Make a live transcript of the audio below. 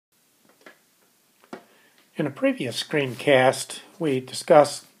In a previous screencast, we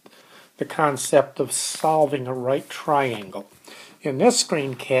discussed the concept of solving a right triangle. In this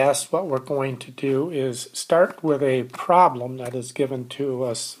screencast, what we're going to do is start with a problem that is given to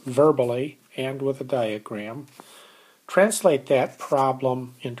us verbally and with a diagram, translate that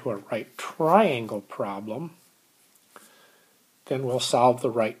problem into a right triangle problem, then we'll solve the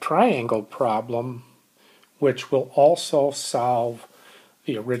right triangle problem, which will also solve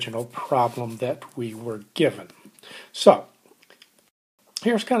the original problem that we were given. So,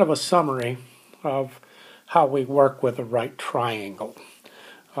 here's kind of a summary of how we work with a right triangle.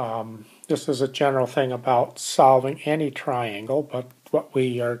 This is a general thing about solving any triangle, but what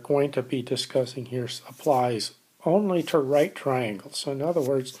we are going to be discussing here applies only to right triangles. So in other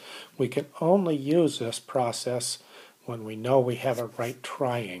words, we can only use this process when we know we have a right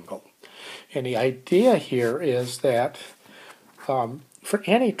triangle. And the idea here is that for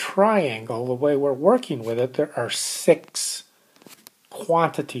any triangle, the way we're working with it, there are 6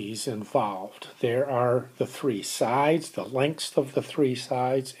 quantities involved. There are the 3 sides, the lengths of the 3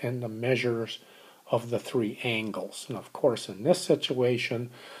 sides, and the measures of the 3 angles. And of course, in this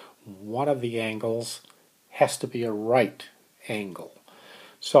situation, one of the angles has to be a right angle.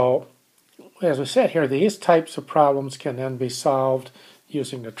 So, as we said here, these types of problems can then be solved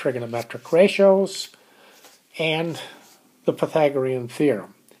using the trigonometric ratios and the Pythagorean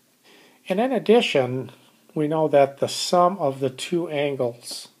theorem. And in addition, we know that the sum of the 2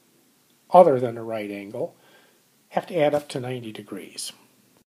 angles other than a right angle have to add up to 90 degrees.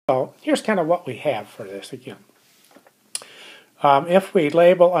 So here's kind of what we have for this again. If we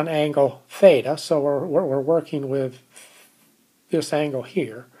label an angle theta, so we're working with this angle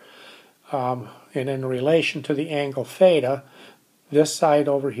here, and in relation to the angle theta, this side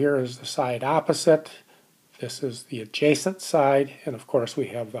over here is the side opposite. This is the adjacent side, and of course we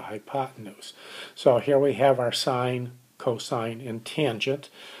have the hypotenuse. So here we have our sine, cosine, and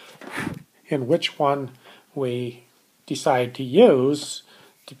tangent. And which one we decide to use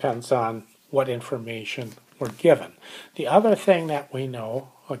depends on what information we're given. The other thing that we know,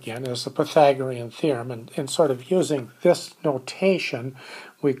 again, is the Pythagorean theorem, and sort of using this notation,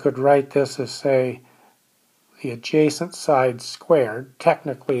 we could write this as, say, the adjacent side squared,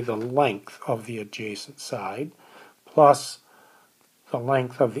 technically the length of the adjacent side, plus the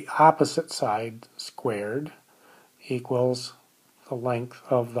length of the opposite side squared equals the length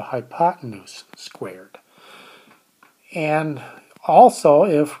of the hypotenuse squared. And also,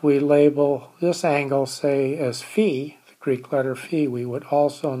 if we label this angle, say, as phi, the Greek letter phi, we would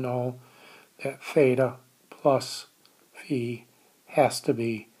also know that theta plus phi has to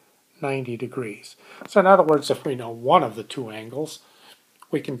be 90 degrees. So in other words, if we know one of the 2 angles,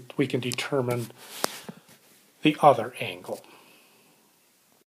 we can determine the other angle.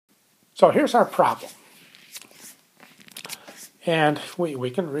 So here's our problem. And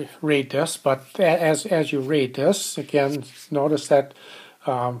we can read this, but as you read this, again, notice that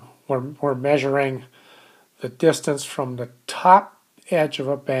we're measuring the distance from the top edge of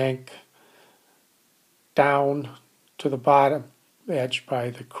a bank down to the bottom edge by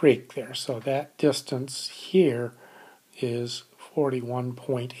the creek there. So that distance here is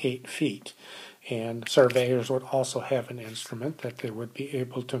 41.8 feet. And surveyors would also have an instrument that they would be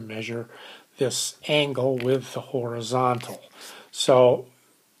able to measure this angle with the horizontal. So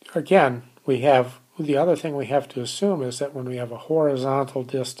again, we have the other thing we have to assume is that when we have a horizontal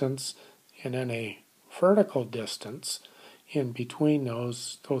distance and then a vertical distance, in between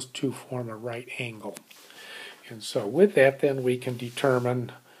those 2 form a right angle. And so with that, then we can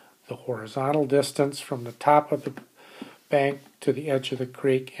determine the horizontal distance from the top of the bank to the edge of the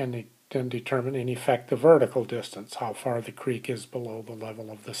creek, and then determine, in effect, the vertical distance, how far the creek is below the level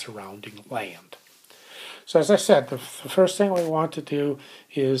of the surrounding land. So as I said, the first thing we want to do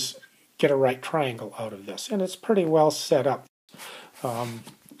is get a right triangle out of this, and it's pretty well set up.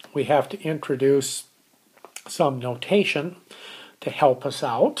 We have to introduce some notation to help us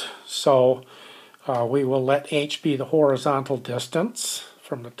out. So we will let h be the horizontal distance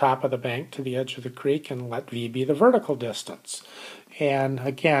from the top of the bank to the edge of the creek, and let v be the vertical distance. And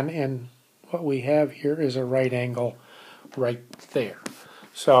again, in what we have here is a right angle right there.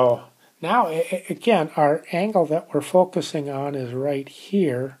 So now, again, our angle that we're focusing on is right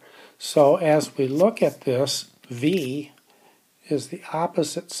here. So as we look at this, v is the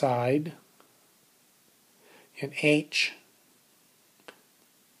opposite side, and h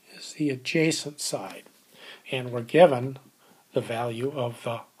is the adjacent side. And we're given the value of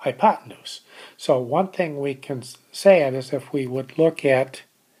the hypotenuse. So one thing we can say is if we would look at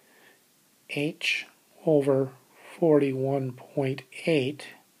h over 41.8,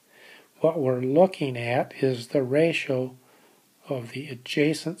 what we're looking at is the ratio of the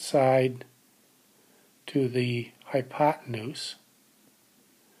adjacent side to the hypotenuse.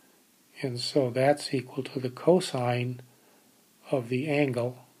 And so that's equal to the cosine of the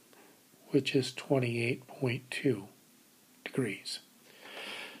angle, which is 28.2 degrees.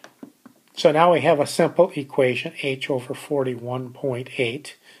 So now we have a simple equation, h over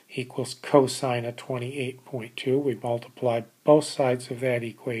 41.8 equals cosine of 28.2. We multiply both sides of that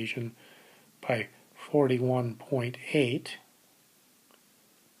equation by 41.8,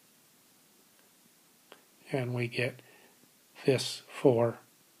 and we get this for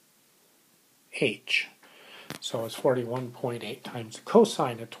h. So it's 41.8 times the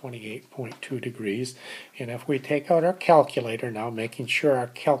cosine of 28.2 degrees. And if we take out our calculator now, making sure our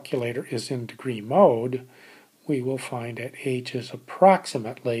calculator is in degree mode, we will find that h is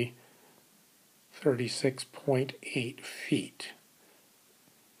approximately 36.8 feet.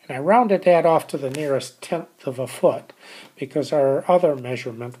 And I rounded that off to the nearest tenth of a foot because our other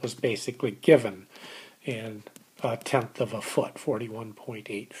measurement was basically given in a tenth of a foot,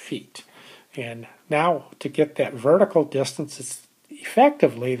 41.8 feet. And now to get that vertical distance, it's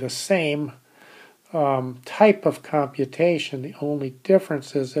effectively the same type of computation. The only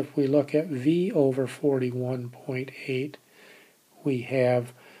difference is if we look at v over 41.8, we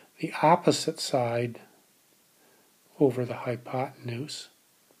have the opposite side over the hypotenuse.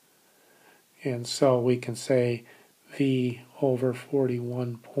 And so we can say v over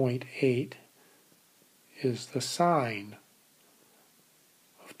 41.8 is the sine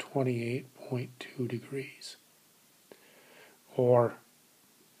of 28.2 degrees. Or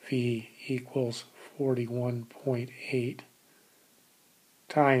v equals 41.8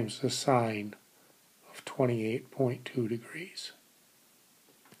 times the sine of 28.2 degrees.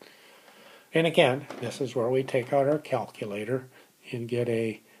 And again, this is where we take out our calculator and get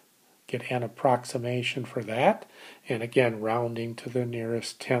an approximation for that. And again, rounding to the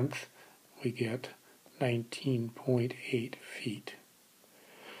nearest tenth, we get 19.8 feet.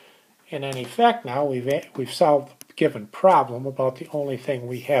 And in effect now, we've solved the given problem. About the only thing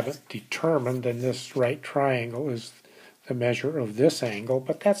we haven't determined in this right triangle is the measure of this angle,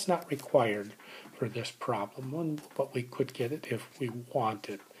 but that's not required for this problem, but we could get it if we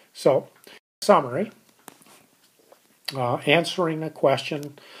wanted. So, summary, answering a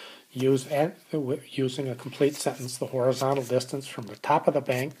question using a complete sentence. The horizontal distance from the top of the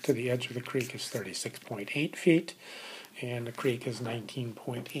bank to the edge of the creek is 36.8 feet, and the creek is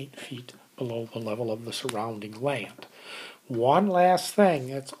 19.8 feet below the level of the surrounding land. One last thing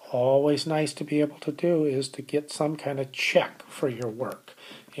that's always nice to be able to do is to get some kind of check for your work.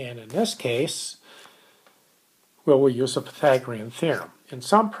 And in this case, we'll use the Pythagorean theorem. In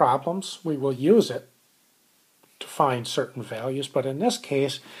some problems, we will use it to find certain values, but in this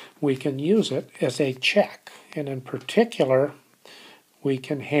case, we can use it as a check. And in particular, we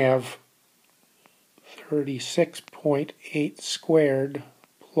can have 36.8 squared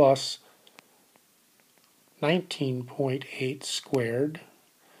plus 19.8 squared.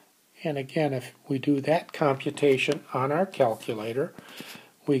 And again, if we do that computation on our calculator,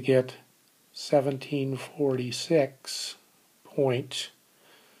 we get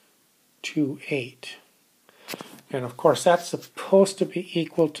 1746.28. And of course, that's supposed to be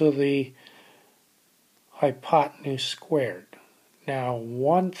equal to the hypotenuse squared. Now,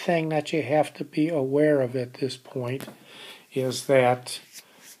 one thing that you have to be aware of at this point is that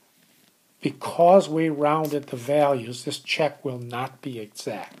because we rounded the values, this check will not be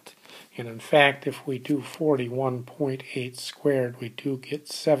exact. And in fact, if we do 41.8 squared, we do get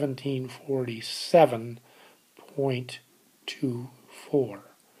 1747.24.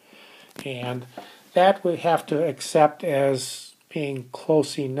 And that we have to accept as being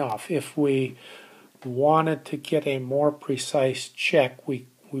close enough. If we wanted to get a more precise check, we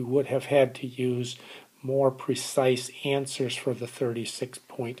would have had to use more precise answers for the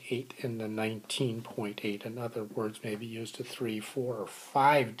 36.8 and the 19.8. In other words, maybe used a 3, 4, or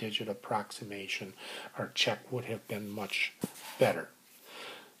 5 digit approximation. Our check would have been much better.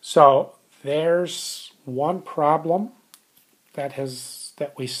 So there's one problem that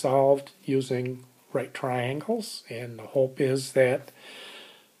we solved using right triangles, and the hope is that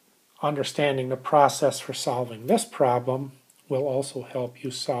understanding the process for solving this problem will also help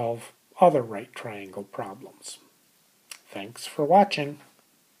you solve other right triangle problems. Thanks for watching.